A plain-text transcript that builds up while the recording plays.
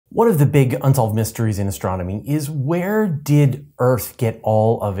One of the big unsolved mysteries in astronomy is, where did Earth get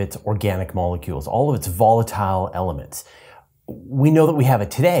all of its organic molecules, all of its volatile elements? We know that we have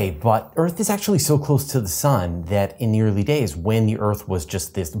it today, but Earth is actually so close to the sun that in the early days, when the Earth was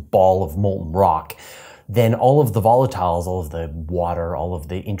just this ball of molten rock, then all of the volatiles, all of the water, all of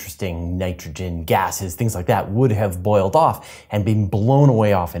the interesting nitrogen gases, things like that would have boiled off and been blown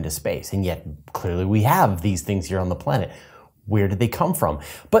away off into space. And yet, clearly we have these things here on the planet. Where did they come from?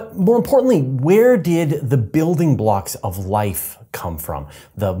 But more importantly, where did the building blocks of life come from?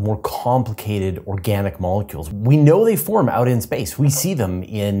 The more complicated organic molecules. We know they form out in space. We see them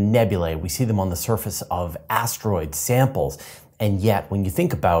in nebulae. We see them on the surface of asteroid samples. And yet, when you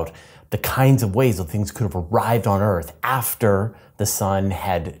think about the kinds of ways that things could have arrived on Earth after the sun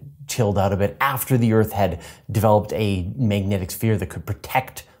had chilled out a bit, after the Earth had developed a magnetic sphere that could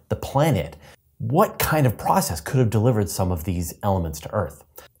protect the planet, what kind of process could have delivered some of these elements to Earth?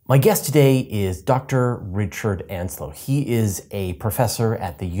 My guest today is Dr. Richard Anslow. He is a professor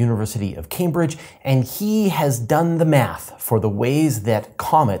at the University of Cambridge, and he has done the math for the ways that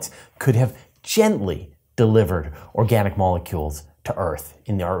comets could have gently delivered organic molecules to Earth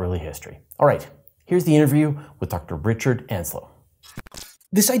in our early history. All right, here's the interview with Dr. Richard Anslow.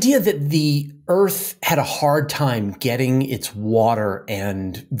 This idea that the Earth had a hard time getting its water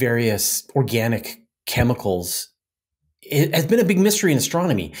and various organic chemicals, it has been a big mystery in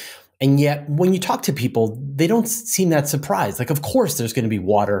astronomy. And yet, when you talk to people, they don't seem that surprised. Like, of course, there's going to be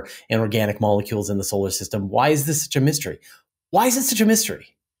water and organic molecules in the solar system. Why is this such a mystery? Why is it such a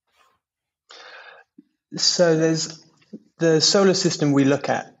mystery? So the solar system we look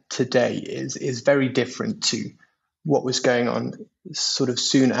at today is very different to what was going on sort of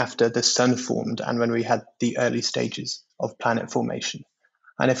soon after the sun formed and when we had the early stages of planet formation.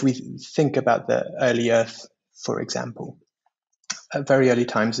 And if we think about the early Earth, for example, at very early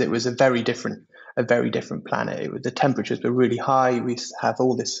times, it was a very different planet. The temperatures were really high. We have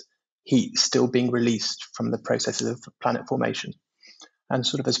all this heat still being released from the processes of planet formation. And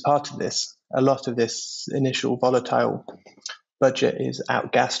sort of as part of this, a lot of this initial volatile budget is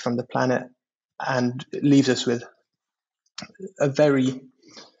outgassed from the planet, and it leaves us with a very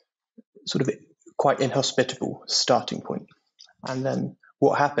sort of quite inhospitable starting point. And then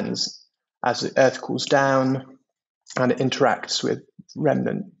what happens as the Earth cools down and it interacts with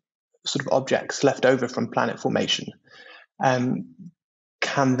remnant sort of objects left over from planet formation,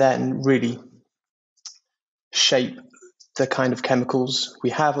 can then really shape the kind of chemicals we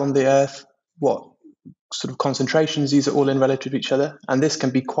have on the Earth, what sort of concentrations these are all in relative to each other. And this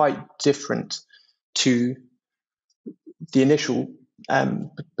can be quite different to the initial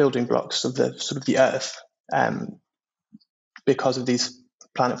building blocks of the Earth, because of these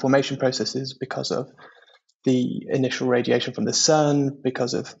planet formation processes, because of the initial radiation from the sun,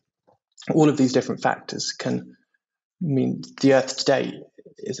 because of all of these different factors can mean the Earth today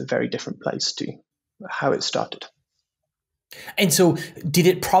is a very different place to how it started. And so did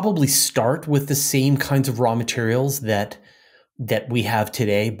it probably start with the same kinds of raw materials that we have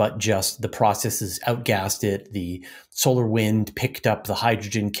today, but just the processes outgassed it, the solar wind picked up the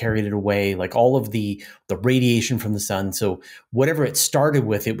hydrogen, carried it away, like all of the radiation from the sun. So whatever it started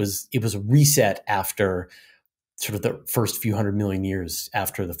with, it was a reset after sort of the first few 100 million years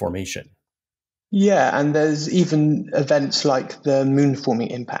after the formation. Yeah, and there's even events like the moon forming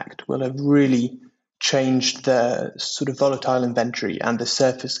impact will have really changed the sort of volatile inventory and the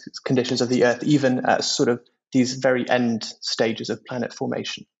surface conditions of the Earth, even at sort of these very end stages of planet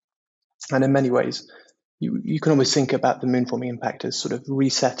formation. And in many ways, you can almost think about the moon forming impact as sort of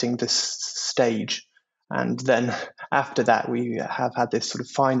resetting this stage. And then after that, we have had this sort of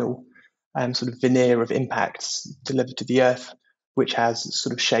final sort of veneer of impacts delivered to the Earth, which has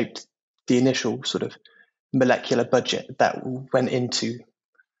sort of shaped the initial sort of molecular budget that went into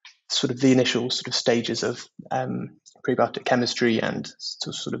sort of the initial sort of stages of prebiotic chemistry and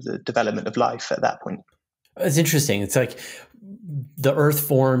sort of the development of life at that point. It's interesting. It's like the Earth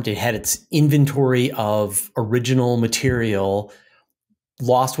formed, it had its inventory of original material,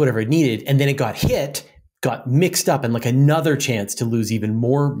 lost whatever it needed, and then it got hit, got mixed up, and like another chance to lose even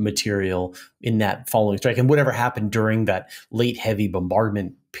more material in that following strike, and whatever happened during that late heavy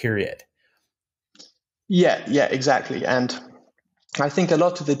bombardment period. Yeah, exactly. And I think a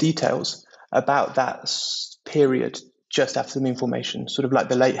lot of the details about that period just after the moon formation, sort of like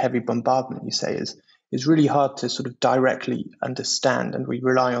the late heavy bombardment, you say, is really hard to sort of directly understand. And we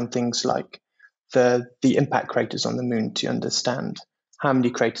rely on things like the impact craters on the moon to understand how many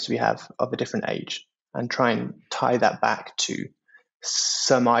craters we have of a different age and try and tie that back to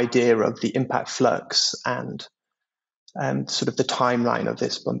some idea of the impact flux and sort of the timeline of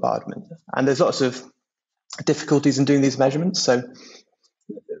this bombardment. And there's lots of difficulties in doing these measurements. So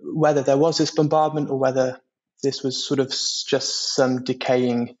whether there was this bombardment or whether this was sort of just some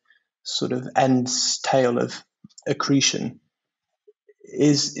decaying sort of end's tail of accretion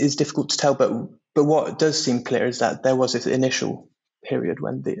is difficult to tell. But what does seem clear is that there was this initial period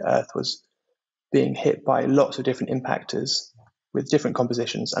when the Earth was being hit by lots of different impactors with different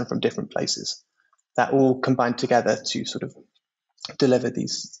compositions and from different places that all combined together to sort of deliver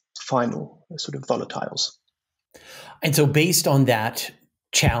these final sort of volatiles. And so based on that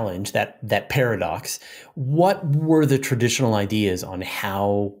challenge, that paradox, what were the traditional ideas on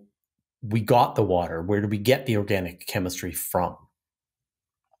how we got the water? Where did we get the organic chemistry from?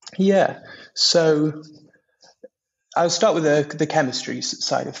 Yeah, so I'll start with the chemistry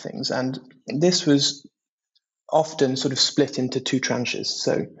side of things. And this was often sort of split into two tranches.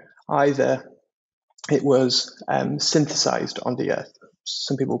 So either it was synthesized on the Earth.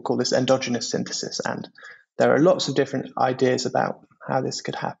 Some people call this endogenous synthesis. And there are lots of different ideas about how this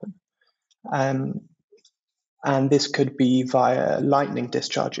could happen. And this could be via lightning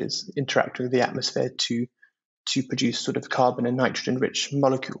discharges interacting with the atmosphere to produce sort of carbon and nitrogen-rich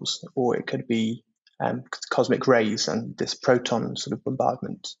molecules, or it could be cosmic rays and this proton sort of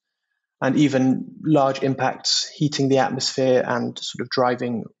bombardment, and even large impacts heating the atmosphere and sort of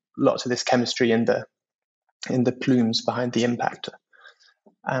driving lots of this chemistry in the plumes behind the impactor.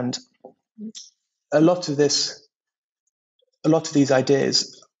 And a lot of these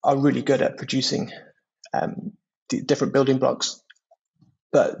ideas are really good at producing different building blocks,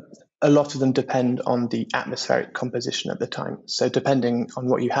 but a lot of them depend on the atmospheric composition at the time. So depending on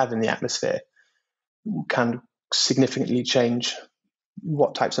what you have in the atmosphere can significantly change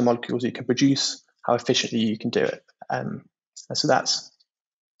what types of molecules you can produce, how efficiently you can do it. So that's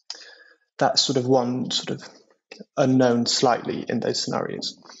sort of one sort of unknown slightly in those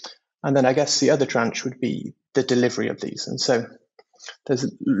scenarios. And then I guess the other tranche would be the delivery of these. And so there's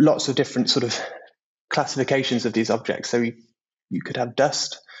lots of different sort of classifications of these objects. So you could have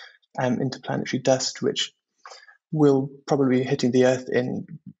dust, interplanetary dust, which will probably be hitting the Earth in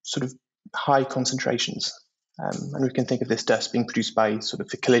sort of high concentrations. And we can think of this dust being produced by sort of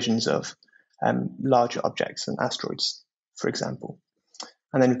the collisions of larger objects and asteroids, for example.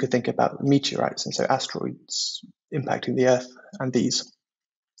 And then we could think about meteorites, and so asteroids impacting the Earth. And these,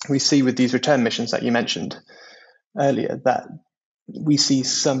 we see with these return missions that you mentioned earlier, that we see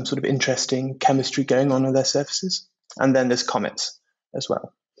some sort of interesting chemistry going on their surfaces. And then there's comets as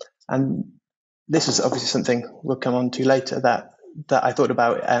well. And this is obviously something we'll come on to later that I thought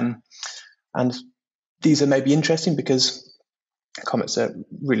about. And these are maybe interesting because comets are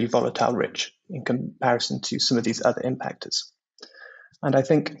really volatile rich in comparison to some of these other impactors. And I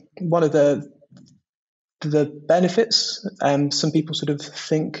think one of the benefits some people sort of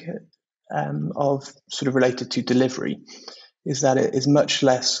think of sort of related to delivery is that it is much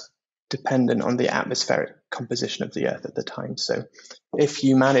less dependent on the atmospheric composition of the Earth at the time. So if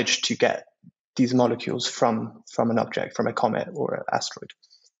you manage to get these molecules from an object, from a comet or an asteroid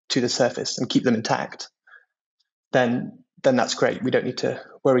to the surface and keep them intact, then that's great. We don't need to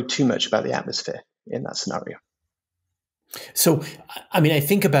worry too much about the atmosphere in that scenario. So, I mean, I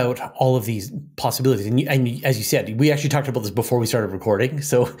think about all of these possibilities, and as you said, we actually talked about this before we started recording.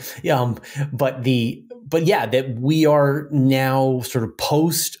 So, but yeah, that we are now sort of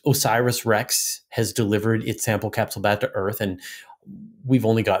post OSIRIS-REx has delivered its sample capsule back to Earth, and we've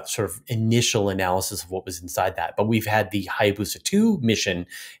only got sort of initial analysis of what was inside that. But we've had the Hayabusa 2 mission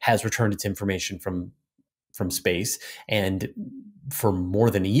has returned its information from space, and for more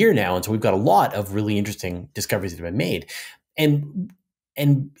than a year now. And so we've got a lot of really interesting discoveries that have been made. And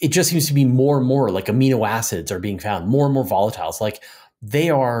it just seems to be more and more like amino acids are being found, more and more volatiles. Like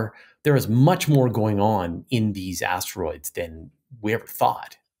there is much more going on in these asteroids than we ever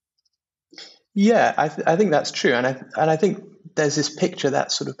thought. Yeah, I think that's true. And I think there's this picture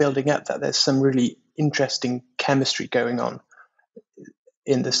that's sort of building up that there's some really interesting chemistry going on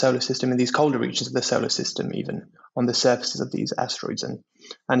in the solar system, in these colder regions of the solar system, even on the surfaces of these asteroids.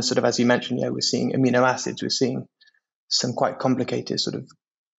 And sort of, as you mentioned, we're seeing amino acids, we're seeing some quite complicated sort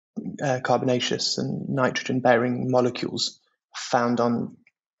of carbonaceous and nitrogen-bearing molecules found on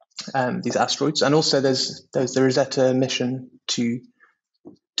these asteroids. And also there's the Rosetta mission to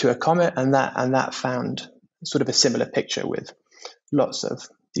a comet, and that found sort of a similar picture with lots of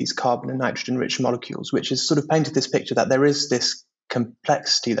these carbon and nitrogen-rich molecules, which has sort of painted this picture that there is this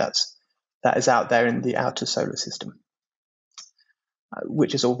complexity that is out there in the outer solar system,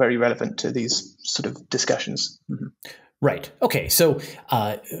 which is all very relevant to these sort of discussions. Mm-hmm. Right. Okay. So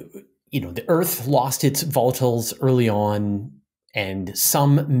the Earth lost its volatiles early on, and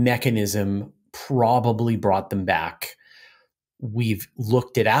some mechanism probably brought them back. We've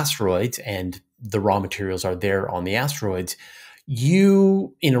looked at asteroids, and the raw materials are there on the asteroids.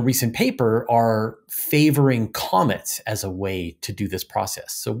 You, in a recent paper, are favoring comets as a way to do this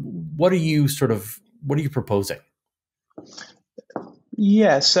process. So what are you proposing?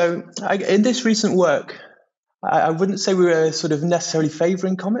 Yeah, so in this recent work, I wouldn't say we were sort of necessarily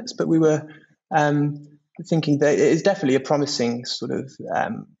favoring comets, but we were thinking that it is definitely a promising sort of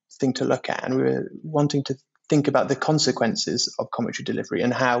thing to look at. And we were wanting to think about the consequences of cometary delivery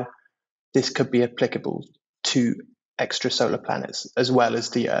and how this could be applicable to extrasolar planets as well as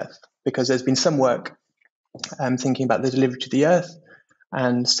the Earth. Because there's been some work thinking about the delivery to the Earth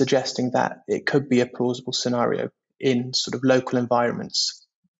and suggesting that it could be a plausible scenario in sort of local environments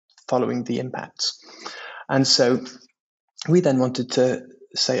following the impacts. And so we then wanted to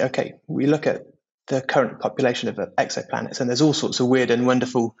say, okay, we look at the current population of exoplanets, and there's all sorts of weird and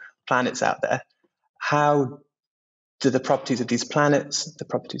wonderful planets out there. How do the properties of these planets, the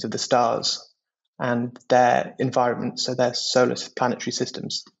properties of the stars, and their environment, so their solar planetary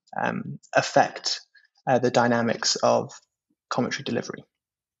systems, affect the dynamics of cometary delivery?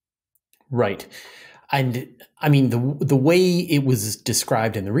 Right. And I mean, the way it was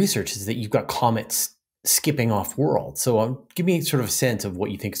described in the research is that you've got comets skipping off worlds. So give me sort of a sense of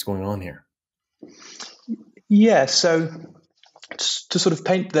what you think is going on here. Yeah, so to sort of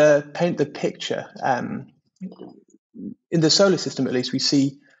paint the picture, in the solar system at least, we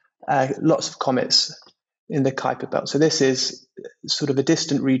see lots of comets in the Kuiper belt. So this is sort of a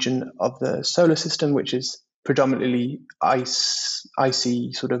distant region of the solar system, which is predominantly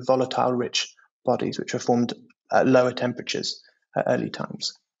icy, sort of volatile rich bodies, which are formed at lower temperatures at early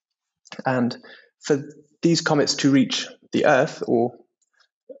times. And for these comets to reach the Earth, or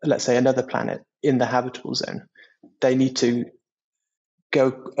let's say another planet in the habitable zone, they need to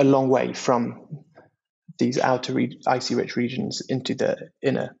go a long way from these outer icy rich regions into the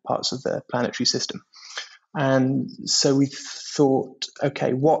inner parts of the planetary system. And so we thought,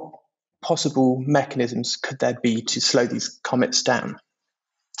 okay, what possible mechanisms could there be to slow these comets down?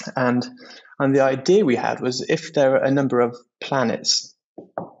 And the idea we had was, if there are a number of planets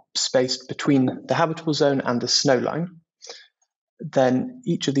spaced between the habitable zone and the snow line, then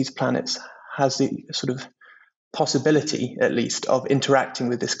each of these planets has the sort of possibility, at least, of interacting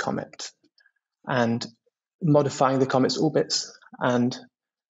with this comet and modifying the comet's orbits and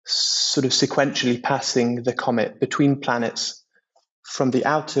sort of sequentially passing the comet between planets from the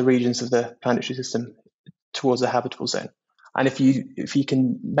outer regions of the planetary system towards the habitable zone. And if you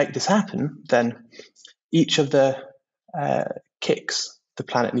can make this happen, then each of the kicks the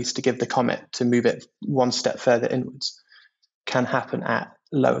planet needs to give the comet to move it one step further inwards can happen at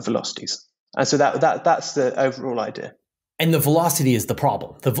lower velocities. And so that's the overall idea. And the velocity is the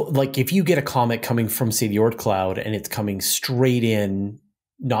problem. Like if you get a comet coming from, say, the Oort cloud, and it's coming straight in,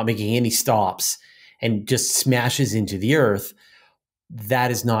 not making any stops, and just smashes into the Earth, that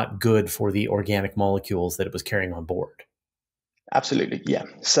is not good for the organic molecules that it was carrying on board. Absolutely, yeah.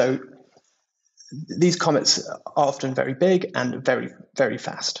 So these comets are often very big and very, very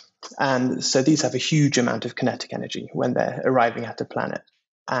fast. And so these have a huge amount of kinetic energy when they're arriving at a planet.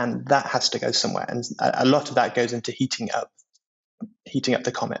 And that has to go somewhere. And a lot of that goes into heating up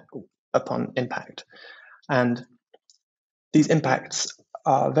the comet upon impact. And these impacts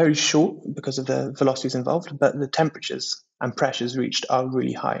are very short because of the velocities involved, but the temperatures and pressures reached are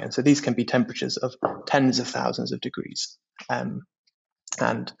really high. And so these can be temperatures of tens of thousands of degrees, and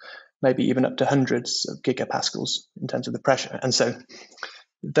maybe even up to hundreds of gigapascals in terms of the pressure. And so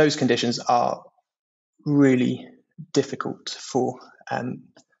those conditions are really difficult for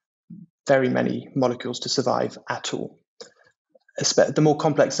very many molecules to survive at all. The more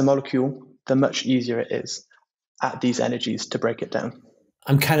complex the molecule, the much easier it is at these energies to break it down.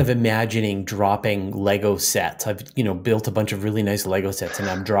 I'm kind of imagining dropping Lego sets. I've built a bunch of really nice Lego sets, and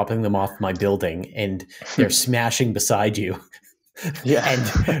I'm dropping them off my building, and they're smashing beside you. Yeah,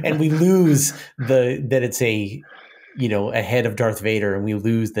 and we lose that it's a head of Darth Vader, and we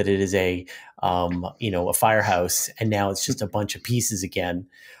lose that it is a firehouse, and now it's just a bunch of pieces again.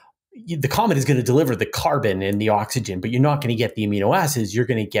 The comet is going to deliver the carbon and the oxygen, but you're not going to get the amino acids. You're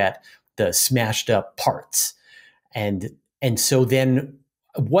going to get the smashed up parts. And so then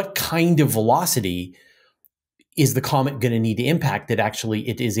what kind of velocity is the comet going to need to impact that actually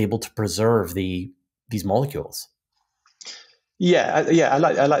it is able to preserve these molecules? Yeah. I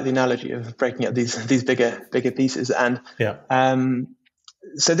like the analogy of breaking up these bigger pieces. And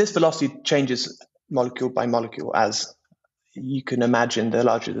so this velocity changes molecule by molecule as you can imagine the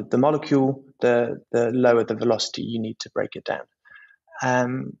larger the molecule, the lower the velocity you need to break it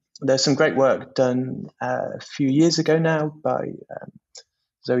down. There's some great work done a few years ago now by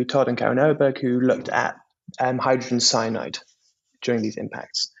Zoe Todd and Karen Oberg, who looked at hydrogen cyanide during these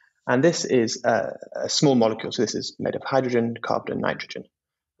impacts. And this is a small molecule. So this is made of hydrogen, carbon, and nitrogen.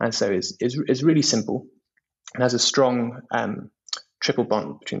 And so it's really simple and has a strong triple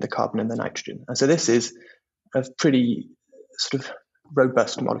bond between the carbon and the nitrogen. And so this is a pretty sort of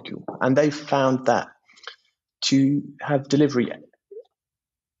robust molecule. And they found that to have delivery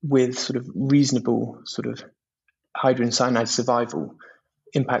with sort of reasonable sort of hydrogen cyanide survival,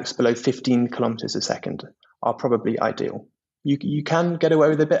 impacts below 15 kilometers a second are probably ideal. You can get away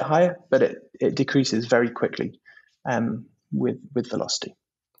with a bit higher, but it decreases very quickly with velocity.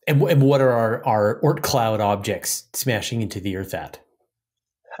 And what are our Oort cloud objects smashing into the Earth at?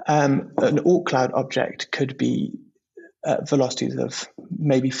 An Oort cloud object could be at velocities of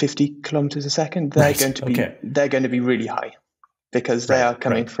maybe 50 kilometers a second. They're going to be really high because they are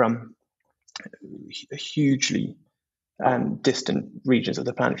coming from hugely distant regions of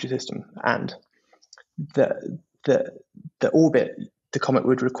the planetary system, and the orbit the comet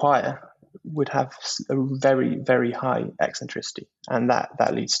would require would have a very, very high eccentricity, and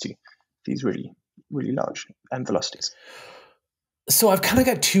that leads to these really, really large velocities. So I've kind of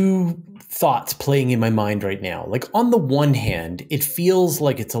got two thoughts playing in my mind right now. Like, on the one hand, it feels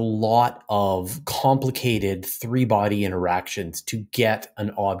like it's a lot of complicated three-body interactions to get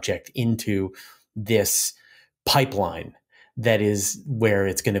an object into this pipeline that is where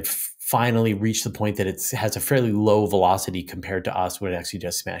it's going to finally reach the point that it has a fairly low velocity compared to us when it actually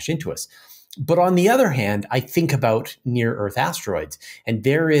does smash into us. But on the other hand, I think about near-Earth asteroids, and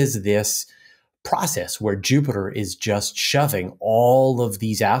there is this process where Jupiter is just shoving all of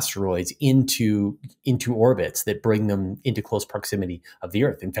these asteroids into orbits that bring them into close proximity of the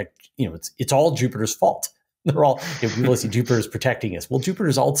Earth. In fact, it's all Jupiter's fault. They're all, people say Jupiter's protecting us. Well,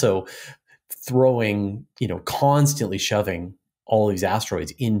 Jupiter's also throwing, constantly shoving all these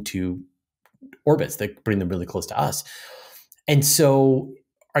asteroids into orbits that bring them really close to us. And so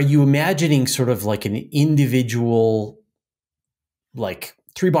are you imagining sort of like an individual, like,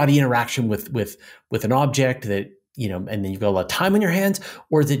 three-body interaction with an object that, and then you've got a lot of time on your hands?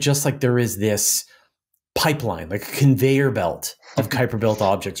 Or is it just like there is this pipeline, like a conveyor belt of Kuiper belt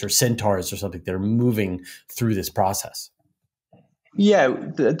objects or centaurs or something that are moving through this process? Yeah,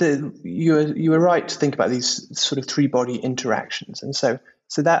 you were right to think about these sort of three-body interactions. And so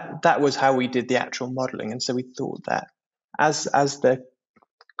that was how we did the actual modeling. And so we thought that as the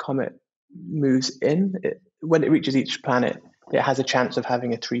comet moves in, when it reaches each planet, it has a chance of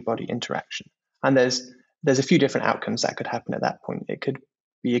having a three-body interaction. And there's a few different outcomes that could happen at that point. It could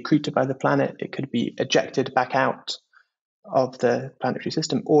be accreted by the planet, it could be ejected back out of the planetary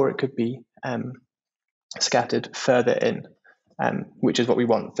system, or it could be scattered further in, which is what we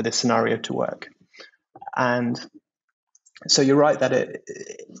want for this scenario to work. And so you're right that it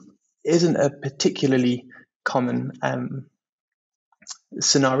isn't a particularly common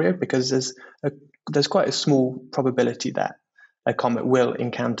scenario, because there's quite a small probability that a comet will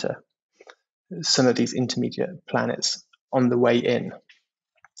encounter some of these intermediate planets on the way in.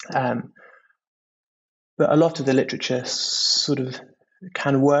 But a lot of the literature sort of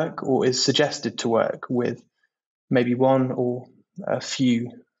can work, or is suggested to work, with maybe one or a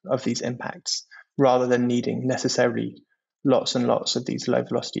few of these impacts, rather than needing necessarily lots and lots of these low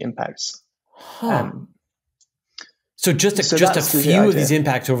velocity impacts. So just a few of these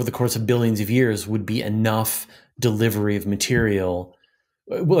impacts over the course of billions of years would be enough delivery of material.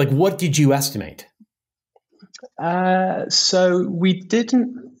 Like, what did you estimate? So we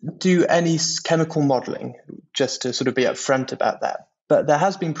didn't do any chemical modeling, just to sort of be upfront about that. But there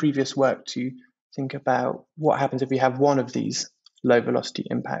has been previous work to think about what happens if we have one of these low velocity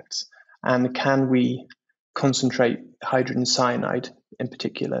impacts, and can we concentrate hydrogen cyanide in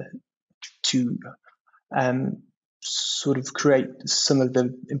particular to sort of create some of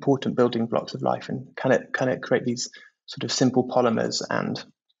the important building blocks of life, and can it create these sort of simple polymers and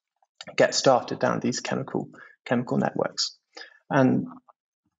get started down these chemical networks. And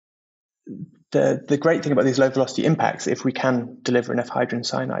the great thing about these low velocity impacts, if we can deliver enough hydrogen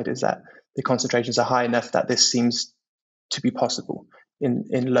cyanide, is that the concentrations are high enough that this seems to be possible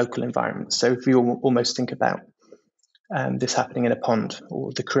in local environments. So if you almost think about this happening in a pond,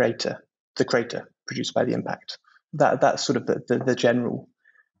 or the crater produced by the impact, that's sort of the general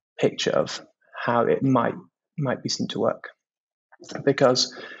picture of how it might be seen to work.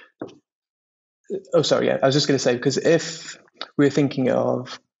 Because, I was just going to say, because if we're thinking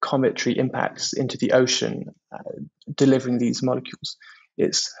of cometary impacts into the ocean, delivering these molecules.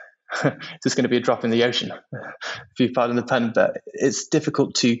 It's just going to be a drop in the ocean, if you pardon the pun, but it's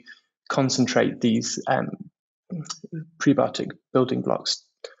difficult to concentrate these prebiotic building blocks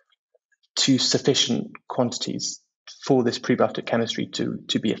to sufficient quantities for this prebiotic chemistry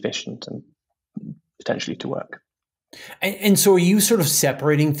to be efficient and potentially to work. And so are you sort of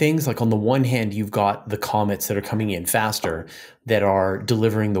separating things? Like on the one hand, you've got the comets that are coming in faster that are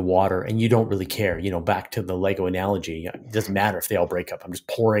delivering the water and you don't really care, back to the Lego analogy. It doesn't matter if they all break up. I'm just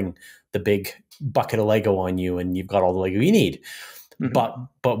pouring the big bucket of Lego on you and you've got all the Lego you need. Mm-hmm.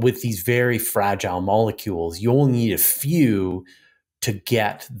 But with these very fragile molecules, you only need a few to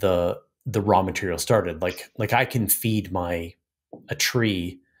get the raw material started. Like I can feed a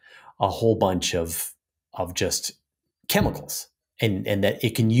tree a whole bunch of just chemicals and that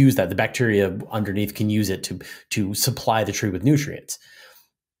it can use that. The bacteria underneath can use it to supply the tree with nutrients.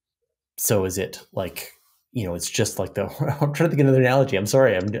 So is it like, it's just like I'm trying to think of another analogy. I'm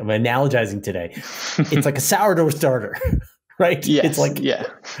sorry. I'm analogizing today. It's like a sourdough starter, right? Yes. It's like, yeah.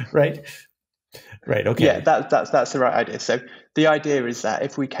 Right. Right. Okay. Yeah, that's the right idea. So the idea is that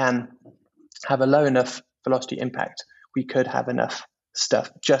if we can have a low enough velocity impact, we could have enough stuff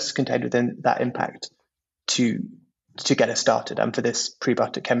just contained within that impact to get us started and for this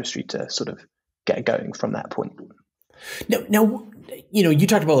prebiotic chemistry to sort of get going from that point. Now, you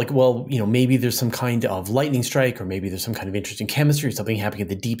talked about maybe there's some kind of lightning strike or maybe there's some kind of interesting chemistry or something happening at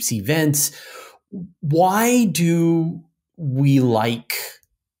the deep sea vents. Why do we like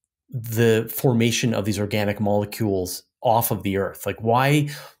the formation of these organic molecules off of the Earth? Like, why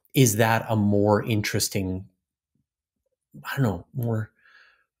is that a more interesting, more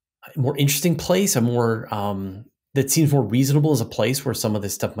interesting place, that seems more reasonable as a place where some of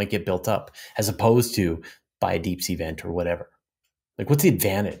this stuff might get built up as opposed to by a deep sea vent or whatever? Like, what's the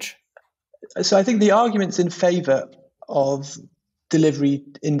advantage? So I think the arguments in favor of delivery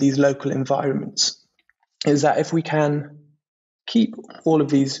in these local environments is that if we can keep all of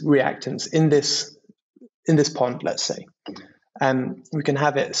these reactants in this pond, let's say, we can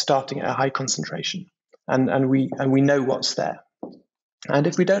have it starting at a high concentration, and we know what's there. And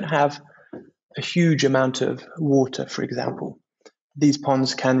if we don't have a huge amount of water, for example, these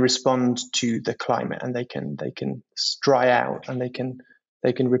ponds can respond to the climate, and they can dry out, and they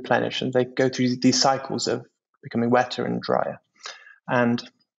can replenish, and they go through these cycles of becoming wetter and drier. And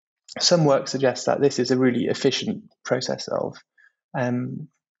some work suggests that this is a really efficient process of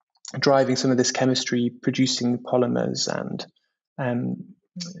driving some of this chemistry, producing polymers and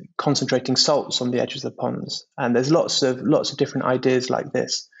concentrating salts on the edges of the ponds. And there's lots of different ideas like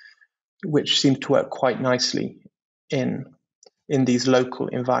this, which seem to work quite nicely in these local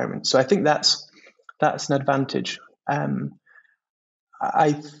environments. So I think that's an advantage.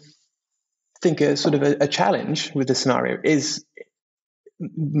 I think a sort of a challenge with the scenario is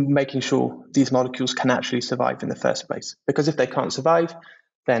making sure these molecules can actually survive in the first place. Because if they can't survive,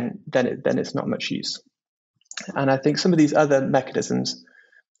 then it's not much use. And I think some of these other mechanisms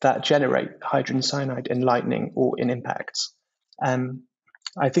that generate hydrogen cyanide in lightning or in impacts,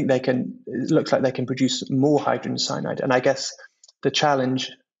 I think it looks like they can produce more hydrogen cyanide. And I guess the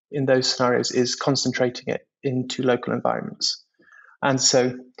challenge in those scenarios is concentrating it into local environments. And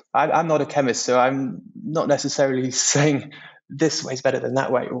so I'm not a chemist, so I'm not necessarily saying this way is better than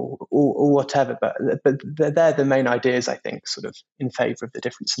that way or whatever, but they're the main ideas, I think, sort of in favor of the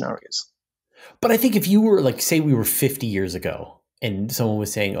different scenarios. But I think if you were say we were 50 years ago and someone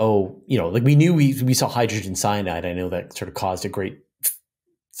was saying, we knew we saw hydrogen cyanide. I know that sort of caused a great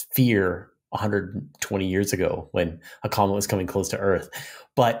fear 120 years ago when a comet was coming close to Earth.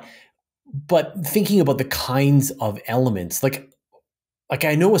 But thinking about the kinds of elements, like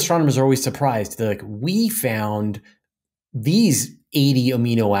I know astronomers are always surprised. They're like, we found these 80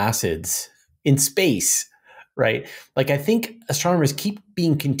 amino acids in space, right? Like, I think astronomers keep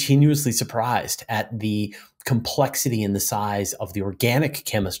being continuously surprised at the complexity and the size of the organic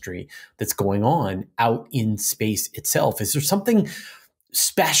chemistry that's going on out in space itself. Is there something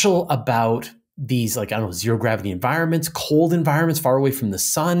special about these, zero gravity environments, cold environments far away from the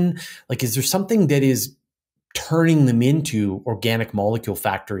sun? Like, is there something that is turning them into organic molecule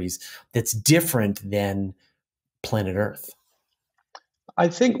factories that's different than planet Earth? I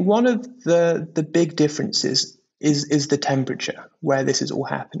think one of the big differences is the temperature where this is all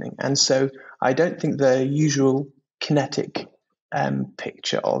happening. And so I don't think the usual kinetic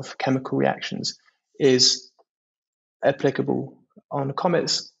picture of chemical reactions is applicable on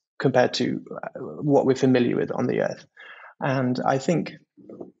comets compared to what we're familiar with on the Earth. And I think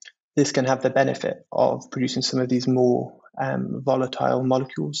this can have the benefit of producing some of these more volatile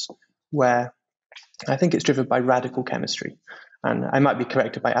molecules, where I think it's driven by radical chemistry. And I might be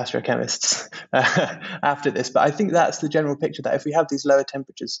corrected by astrochemists after this, but I think that's the general picture, that if we have these lower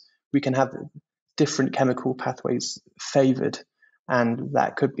temperatures, we can have different chemical pathways favored, and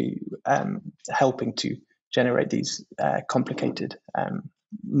that could be helping to generate these complicated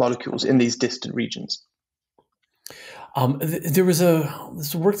molecules in these distant regions. There was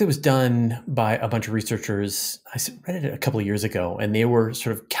this work that was done by a bunch of researchers. I read it a couple of years ago, and they were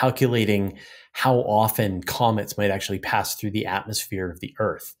sort of calculating how often comets might actually pass through the atmosphere of the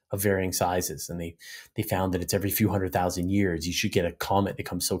Earth of varying sizes. And they found that it's every few 100,000 years you should get a comet that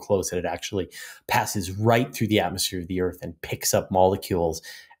comes so close that it actually passes right through the atmosphere of the Earth and picks up molecules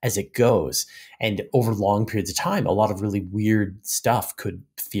as it goes. And over long periods of time, a lot of really weird stuff could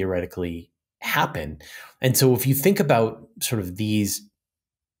theoretically happen. And so if you think about sort of these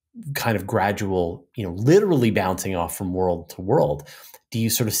kind of gradual, literally bouncing off from world to world, do you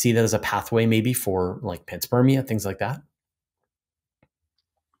sort of see that as a pathway maybe for like panspermia, things like that?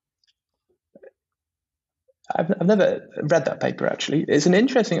 I've never read that paper, actually. It's an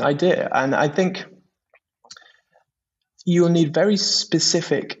interesting idea, and I think you'll need very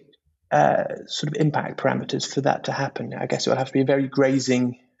specific sort of impact parameters for that to happen. I guess it would have to be a very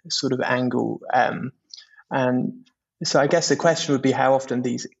grazing sort of angle. And so I guess the question would be how often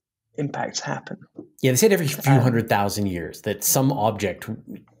these impacts happen. Yeah, they said every few 100,000 years that some object,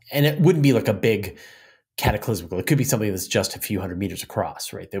 and it wouldn't be like a big cataclysmic, it could be something that's just a few 100 meters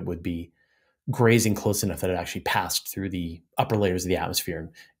across, right? That would be grazing close enough that it actually passed through the upper layers of the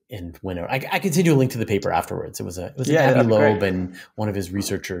atmosphere and went out. I can send you a link to the paper afterwards. It was Abbey Loeb and one of his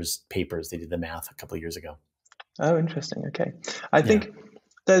researchers' papers. They did the math a couple of years ago. Oh, interesting. Okay. I think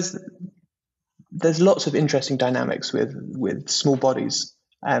there's lots of interesting dynamics with small bodies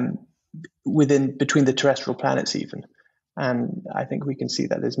between the terrestrial planets even. And I think we can see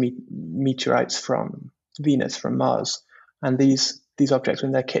that there's meteorites from Venus, from Mars, and these objects,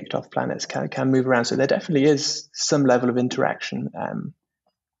 when they're kicked off planets, can move around. So there definitely is some level of interaction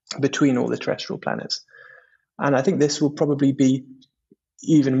between all the terrestrial planets. And I think this will probably be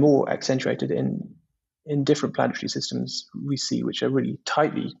even more accentuated in different planetary systems we see, which are really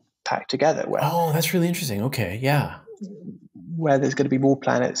tightly packed together. That's really interesting. Okay, yeah. Where there's going to be more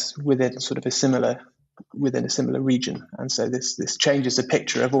planets within sort of a similar region. And so this changes the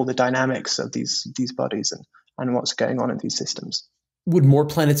picture of all the dynamics of these bodies and what's going on in these systems. Would more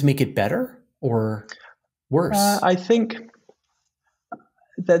planets make it better or worse? I think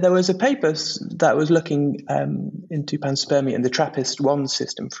there was a paper that was looking into panspermia in the TRAPPIST-1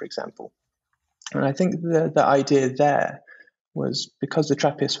 system, for example. And I think the idea there was because the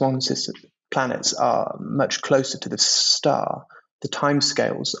TRAPPIST-1 system planets are much closer to the star, the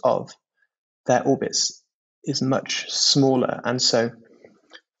timescales of their orbits is much smaller. And so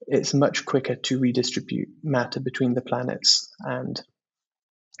it's much quicker to redistribute matter between the planets. And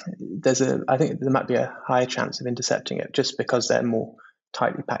I think there might be a higher chance of intercepting it just because they're more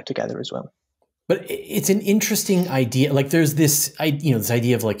tightly packed together as well. But it's an interesting idea. Like there's this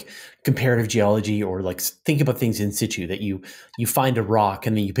idea of like comparative geology, or like think about things in situ, that you find a rock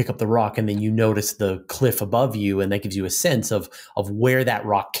and then you pick up the rock and then you notice the cliff above you, and that gives you a sense of where that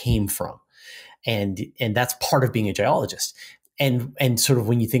rock came from. And that's part of being a geologist. And sort of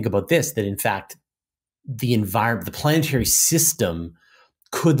when you think about this, that in fact, the environment, the planetary system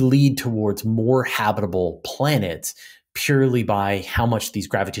could lead towards more habitable planets purely by how much these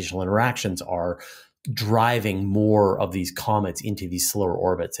gravitational interactions are driving more of these comets into these slower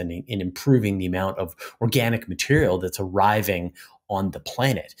orbits and improving the amount of organic material that's arriving on the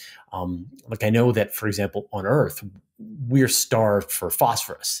planet. Like I know that, for example, on Earth, we're starved for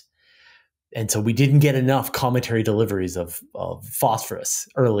phosphorus. And so we didn't get enough cometary deliveries of phosphorus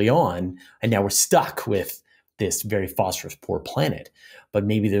early on, and now we're stuck with this very phosphorus poor planet. But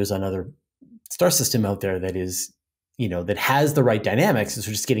maybe there's another star system out there that is, that has the right dynamics, and so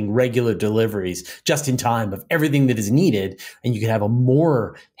just getting regular deliveries just in time of everything that is needed, and you could have a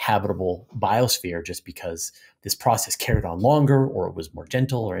more habitable biosphere just because this process carried on longer, or it was more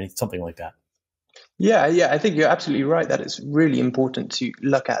gentle, or something like that. Yeah, I think you're absolutely right that it's really important to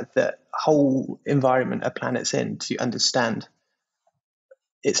look at the whole environment a planet's in to understand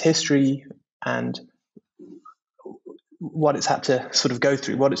its history and what it's had to sort of go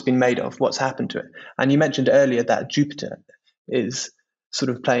through, what it's been made of, what's happened to it. And you mentioned earlier that Jupiter is sort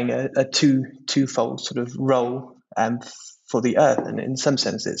of playing a twofold sort of role for the Earth, and in some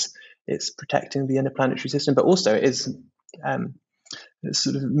sense it's protecting the interplanetary system, but also it is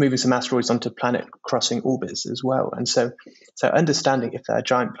sort of moving some asteroids onto planet-crossing orbits as well. And so understanding if there are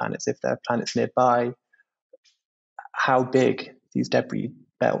giant planets, if there are planets nearby, how big these debris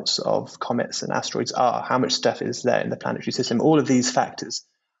belts of comets and asteroids are, how much stuff is there in the planetary system. All of these factors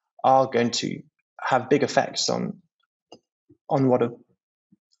are going to have big effects on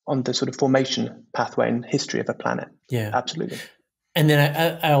the sort of formation pathway and history of a planet. Yeah, absolutely. And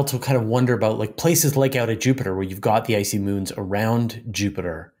then I also kind of wonder about like places like out at Jupiter, where you've got the icy moons around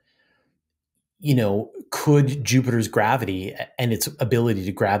Jupiter. Could Jupiter's gravity and its ability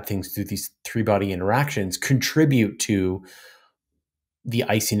to grab things through these three-body interactions contribute to the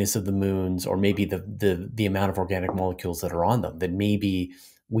iciness of the moons, or maybe the amount of organic molecules that are on them? That maybe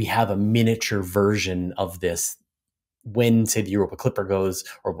we have a miniature version of this when, say, the Europa Clipper goes,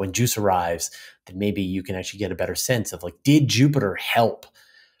 or when JUICE arrives, then maybe you can actually get a better sense of like, did Jupiter help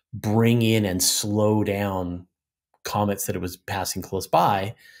bring in and slow down comets that it was passing close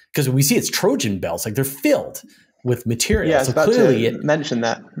by? Because we see its Trojan belts, like they're filled with material. Yeah, I was about to mention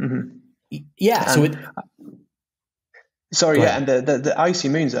that. Mm-hmm. Yeah. And the icy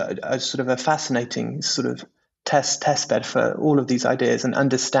moons are sort of a fascinating sort of test bed for all of these ideas, and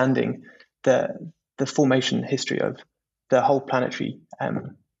understanding the formation history of the whole planetary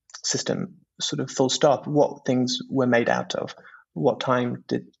system, sort of full stop. What things were made out of, what time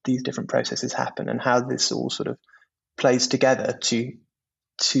did these different processes happen, and how this all sort of plays together to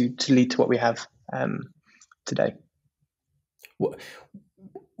lead to what we have today.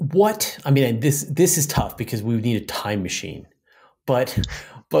 What I mean, this is tough because we would need a time machine, but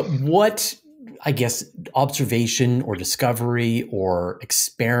what, I guess, observation or discovery or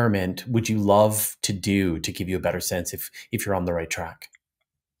experiment would you love to do to give you a better sense if you're on the right track?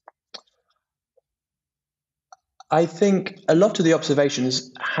 I think a lot of the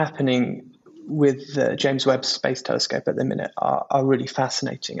observations happening with the James Webb Space Telescope at the minute are really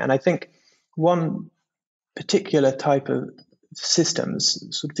fascinating. And I think one particular type of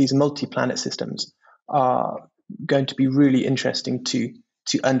systems, sort of these multi-planet systems, are going to be really interesting to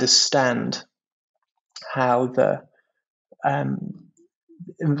understand how the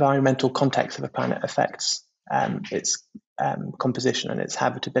environmental context of a planet affects its composition and its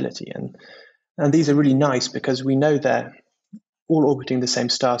habitability. And these are really nice because we know they're all orbiting the same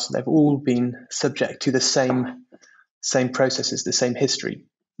star, so they've all been subject to the same processes, the same history,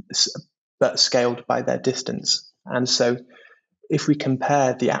 but scaled by their distance. And so if we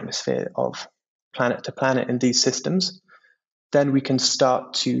compare the atmosphere of planet to planet in these systems, then we can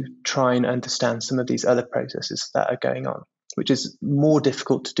start to try and understand some of these other processes that are going on, which is more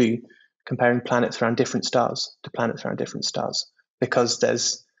difficult to do comparing planets around different stars to planets around different stars, because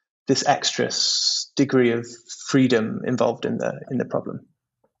there's this extra degree of freedom involved in the problem.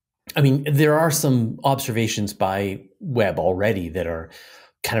 I mean, there are some observations by Webb already that are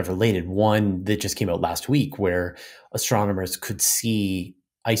kind of related. One that just came out last week, where astronomers could see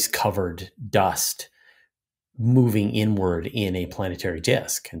ice-covered dust moving inward in a planetary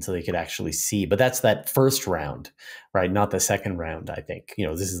disk, and so they could actually see. But that's that first round, right? Not the second round. I think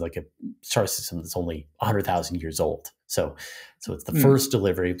this is like a star system that's only 100,000 years old. So it's the first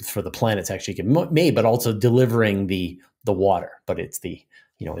delivery for the planets actually get made, but also delivering the water. But it's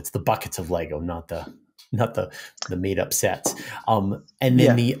it's the buckets of Lego, not the made up sets. And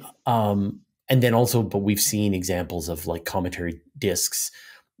then also, but we've seen examples of like cometary disks,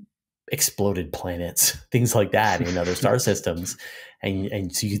 exploded planets, things like that in other star systems.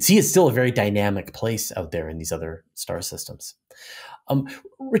 And so you can see it's still a very dynamic place out there in these other star systems.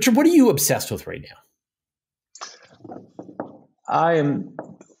 Richard, what are you obsessed with right now?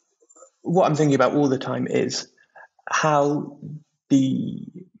 What I'm thinking about all the time is how the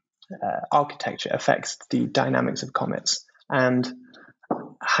architecture affects the dynamics of comets, and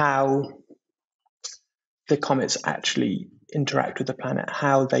how the comets actually interact with the planet,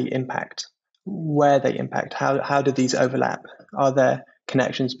 how they impact, where they impact, how do these overlap? Are there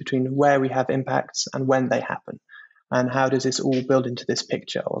connections between where we have impacts and when they happen? And how does this all build into this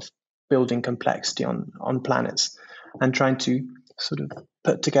picture of building complexity on planets, and trying to sort of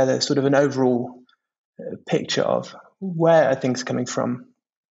put together sort of an overall picture of where are things coming from,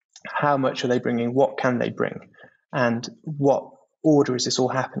 how much are they bringing, what can they bring, and what order is this all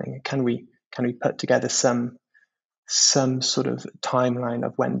happening? Can we put together some sort of timeline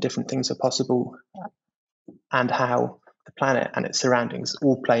of when different things are possible, and how the planet and its surroundings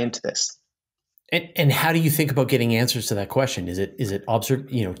all play into this? And how do you think about getting answers to that question? Is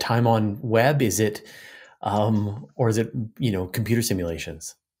it time on Webb? Is it or is it computer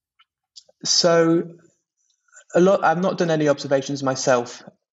simulations? So I've not done any observations myself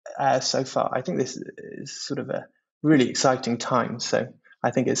so far. I think this is sort of a really exciting time. So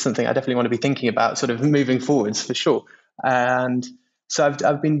I think it's something I definitely want to be thinking about, sort of moving forwards for sure. And So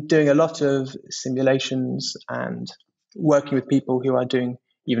I've been doing a lot of simulations and working with people who are doing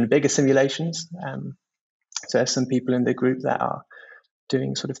even bigger simulations. So there's some people in the group that are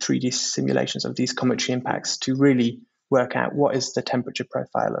doing sort of 3D simulations of these cometary impacts to really work out what is the temperature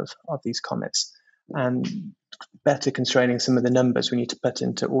profile of these comets, and better constraining some of the numbers we need to put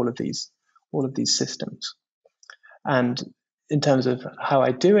into all of these systems. And in terms of how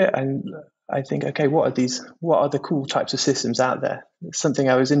I do it, I think, okay, what are the cool types of systems out there? Something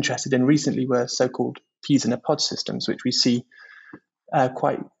I was interested in recently were so-called peas in a pod systems, which we see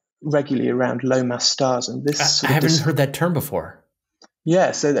quite regularly around low mass stars. And this I haven't heard that term before.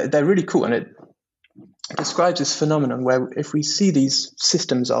 Yeah, so they're really cool, and it describes this phenomenon where if we see these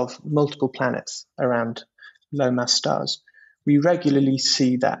systems of multiple planets around low mass stars, we regularly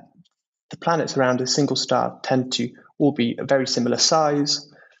see that the planets around a single star tend to all be a very similar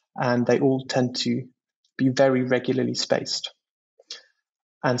size, and they all tend to be very regularly spaced.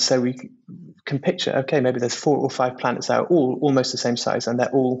 And so we can picture, okay, maybe there's 4 or 5 planets that are all almost the same size, and they're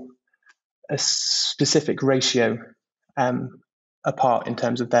all a specific ratio apart in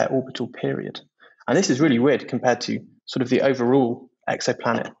terms of their orbital period. And this is really weird compared to sort of the overall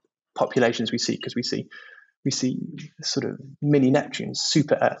exoplanet populations we see, because we see sort of mini Neptunes,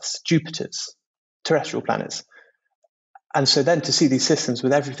 super Earths, Jupiters, terrestrial planets. And so then to see these systems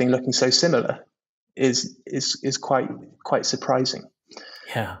with everything looking so similar is quite surprising.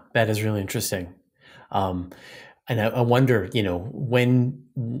 Yeah, that is really interesting. And I wonder, when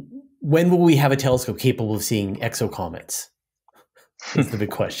will we have a telescope capable of seeing exocomets? Is the big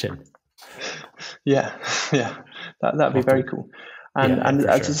question. Yeah, that'd be very cool.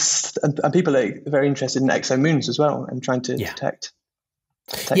 And people are very interested in exomoons as well, and trying to detect.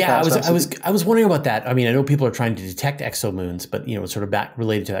 Yeah, I was wondering about that. I mean, I know people are trying to detect exomoons, but it's sort of back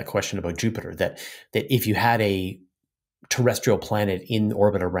related to that question about Jupiter. That if you had a terrestrial planet in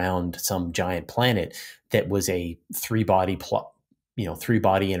orbit around some giant planet that was a three-body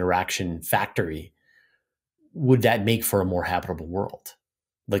interaction factory, would that make for a more habitable world?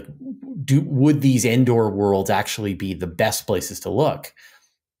 Like, would these indoor worlds actually be the best places to look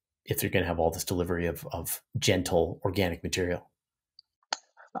if they're going to have all this delivery of gentle organic material?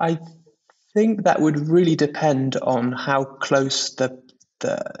 I think that would really depend on how close the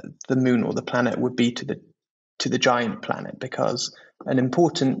moon or the planet would be to the giant planet, because an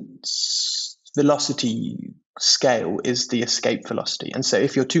important velocity scale is the escape velocity. And so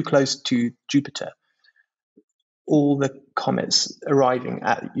if you're too close to Jupiter, all the comets arriving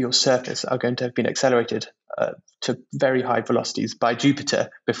at your surface are going to have been accelerated to very high velocities by Jupiter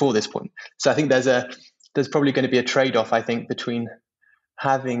before this point. So I think there's probably going to be a trade-off, I think, between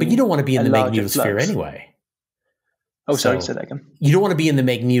having. But you don't want to be in the magnetosphere anyway. Oh, sorry, say that again. You don't want to be in the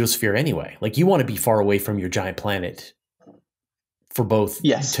magnetosphere anyway. Like, you want to be far away from your giant planet for both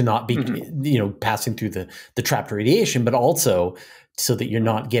to not be, passing through the trapped radiation, but also so that you're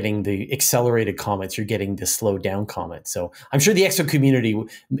not getting the accelerated comets, you're getting the slowed down comets. So I'm sure the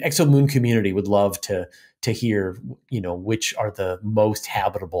exomoon community would love to hear, which are the most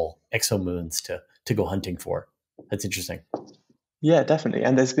habitable exomoons to go hunting for. That's interesting. Yeah, definitely.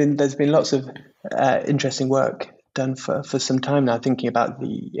 And there's been lots of interesting work done for some time now, thinking about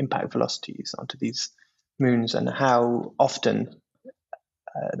the impact velocities onto these moons and how often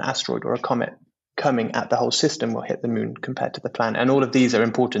an asteroid or a comet coming at the whole system will hit the moon compared to the planet. And all of these are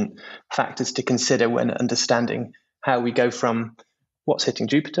important factors to consider when understanding how we go from what's hitting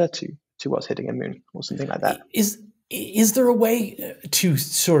Jupiter to what's hitting a moon or something like that. Is there a way to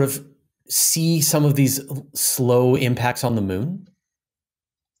sort of see some of these slow impacts on the moon?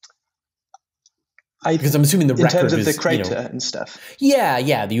 Because I'm assuming the record in terms of is, the crater and stuff. Yeah,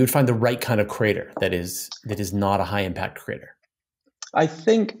 you would find the right kind of crater that is not a high impact crater. I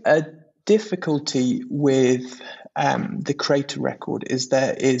think a difficulty with the crater record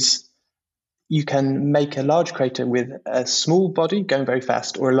is you can make a large crater with a small body going very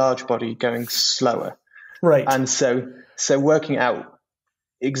fast or a large body going slower. Right. And so working out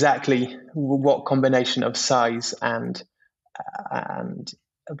exactly what combination of size and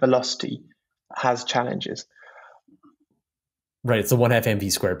velocity has challenges. Right. It's the 1/2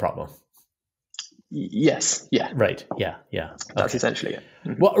 mv squared problem. Yes. Yeah. Right. Yeah. That's essentially it.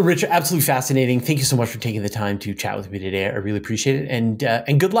 Mm-hmm. Well, Richard, absolutely fascinating. Thank you so much for taking the time to chat with me today. I really appreciate it.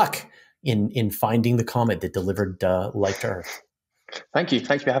 And good luck in finding the comet that delivered life to Earth. Thank you.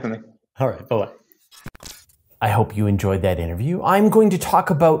 Thanks for having me. All right. Bye-bye. I hope you enjoyed that interview. I'm going to talk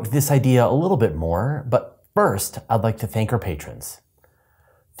about this idea a little bit more, but first, I'd like to thank our patrons.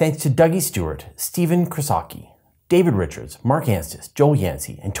 Thanks to Dougie Stewart, Stephen Krasaki, David Richards, Mark Anstis, Joel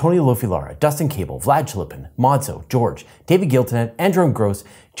Yancey, Antonio Lofilara, Dustin Cable, Vlad Chilipin, Modso, George, David Giltonet, Andrew Gross,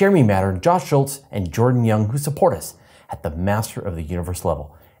 Jeremy Mattern, Josh Schultz, and Jordan Young, who support us at the Master of the Universe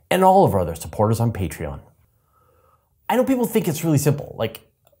level, and all of our other supporters on Patreon. I know people think it's really simple. Like,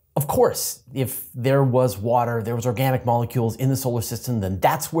 of course, if there was water, there was organic molecules in the solar system, then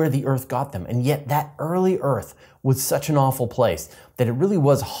that's where the Earth got them. And yet that early Earth was such an awful place that it really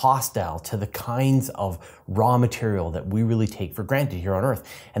was hostile to the kinds of raw material that we really take for granted here on Earth,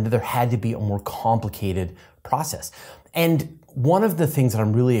 and that there had to be a more complicated process. And one of the things that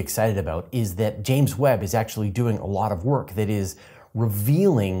I'm really excited about is that James Webb is actually doing a lot of work that is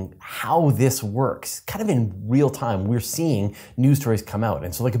revealing how this works kind of in real time. We're seeing news stories come out.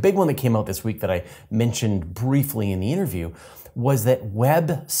 And so like a big one that came out this week that I mentioned briefly in the interview was that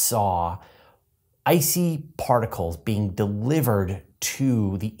Webb saw icy particles being delivered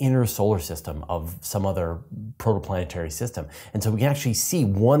to the inner solar system of some other protoplanetary system. And so we can actually see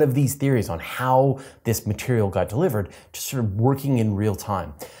one of these theories on how this material got delivered just sort of working in real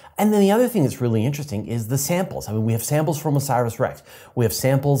time. And then the other thing that's really interesting is the samples. I mean, we have samples from OSIRIS-REx. We have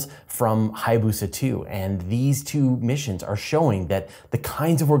samples from Hayabusa 2. And these two missions are showing that the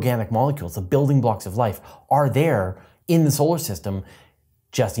kinds of organic molecules, the building blocks of life, are there in the solar system.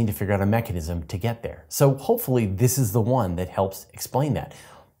 Just need to figure out a mechanism to get there. So hopefully this is the one that helps explain that.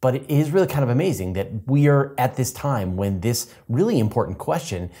 But it is really kind of amazing that we are at this time when this really important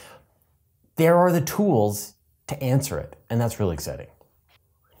question, there are the tools to answer it. And that's really exciting.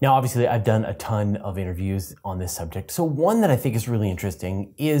 Now, obviously, I've done a ton of interviews on this subject. So one that I think is really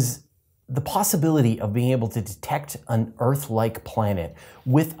interesting is the possibility of being able to detect an Earth-like planet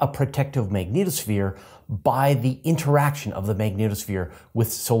with a protective magnetosphere by the interaction of the magnetosphere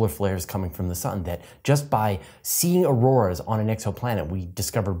with solar flares coming from the sun. That just by seeing auroras on an exoplanet, we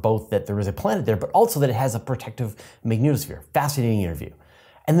discovered both that there is a planet there, but also that it has a protective magnetosphere. Fascinating interview.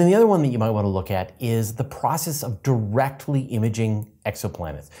 And then the other one that you might want to look at is the process of directly imaging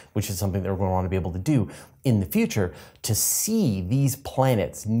exoplanets, which is something that we're going to want to be able to do in the future to see these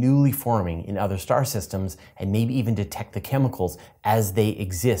planets newly forming in other star systems and maybe even detect the chemicals as they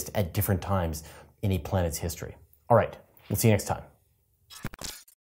exist at different times in a planet's history. All right, we'll see you next time.